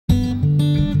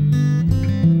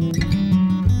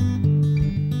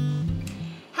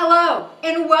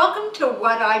and welcome to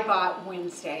What I Bought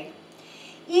Wednesday.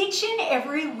 Each and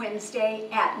every Wednesday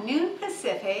at noon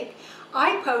Pacific,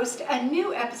 I post a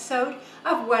new episode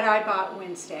of What I Bought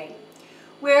Wednesday,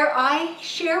 where I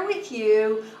share with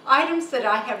you items that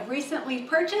I have recently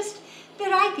purchased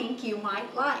that I think you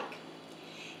might like.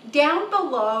 Down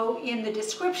below in the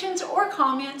descriptions or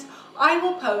comments, I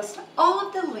will post all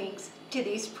of the links to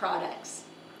these products.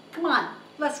 Come on,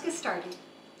 let's get started.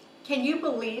 Can you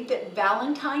believe that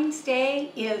Valentine's Day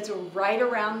is right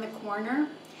around the corner?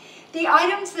 The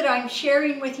items that I'm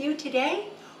sharing with you today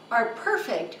are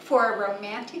perfect for a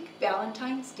romantic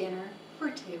Valentine's dinner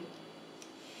for two.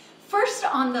 First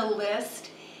on the list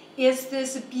is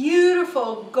this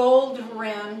beautiful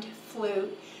gold-rimmed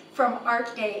flute from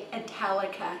Art de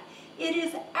Italica. It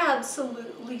is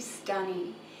absolutely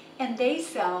stunning, and they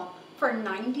sell for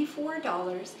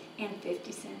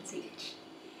 $94.50 each.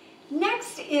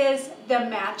 Next is the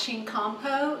matching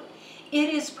compote. It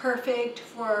is perfect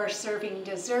for serving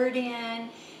dessert in,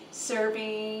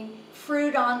 serving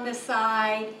fruit on the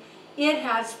side. It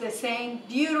has the same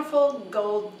beautiful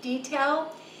gold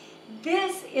detail.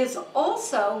 This is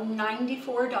also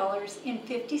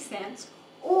 $94.50,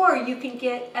 or you can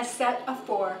get a set of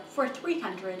 4 for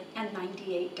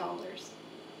 $398.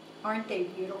 Aren't they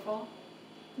beautiful?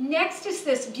 Next is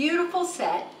this beautiful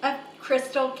set of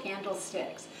crystal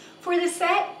candlesticks. For the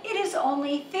set, it is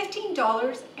only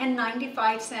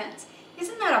 $15.95.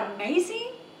 Isn't that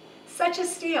amazing? Such a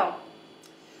steal.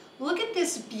 Look at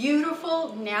this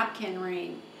beautiful napkin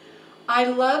ring. I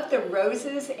love the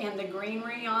roses and the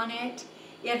greenery on it.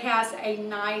 It has a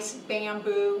nice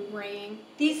bamboo ring.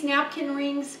 These napkin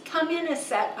rings come in a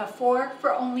set of 4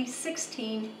 for only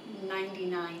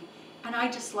 $16.99, and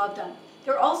I just love them.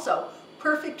 They're also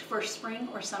perfect for spring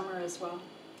or summer as well.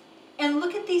 And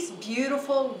look at these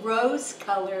beautiful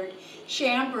rose-colored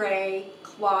chambray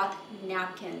cloth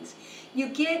napkins. You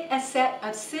get a set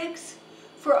of 6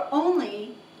 for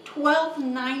only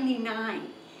 $12.99.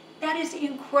 That is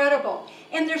incredible,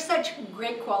 and they're such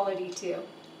great quality too.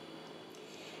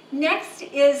 Next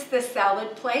is the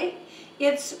salad plate.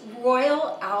 It's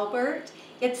Royal Albert.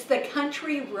 It's the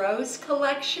Country Rose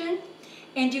collection,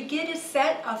 and you get a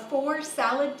set of 4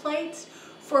 salad plates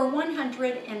for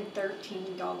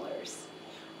 $113.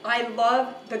 I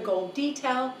love the gold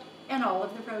detail and all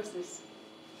of the roses.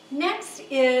 Next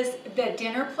is the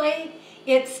dinner plate.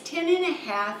 It's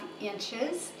 10.5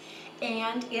 inches,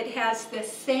 and it has the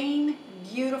same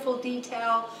beautiful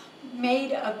detail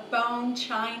made of bone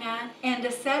china, and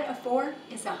a set of 4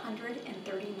 is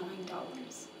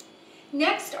 $139.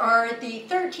 Next are the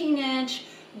 13-inch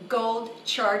gold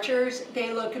chargers.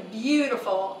 They look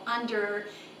beautiful under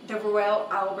the Royal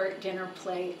Albert dinner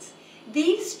plates.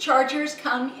 These chargers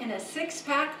come in a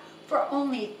 6-pack for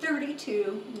only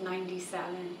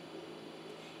 $32.97.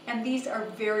 And these are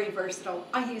very versatile.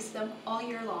 I use them all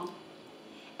year long.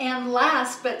 And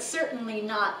last but certainly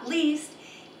not least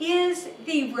is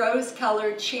the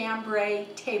rose-colored chambray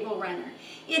table runner.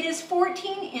 It is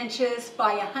 14 inches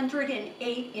by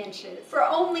 108 inches for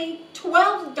only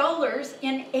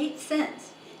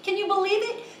 $12.08. Can you believe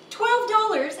it?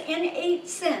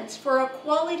 $12.08 for a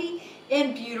quality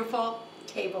and beautiful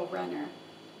table runner.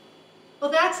 Well,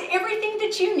 that's everything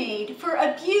that you need for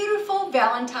a beautiful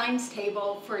Valentine's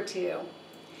table for two.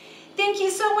 Thank you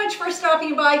so much for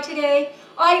stopping by today.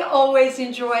 I always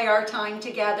enjoy our time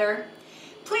together.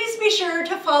 Please be sure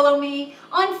to follow me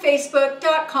on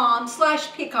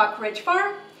Facebook.com/Peacock Ridge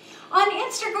Farm, on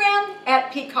Instagram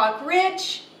at Peacock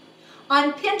Ridge,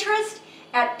 on Pinterest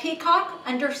at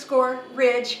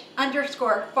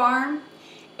Peacock_Ridge_Farm,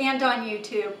 and on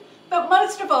YouTube. But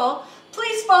most of all,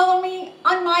 please follow me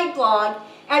on my blog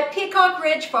at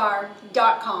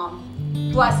peacockridgefarm.com.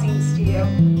 Blessings to you.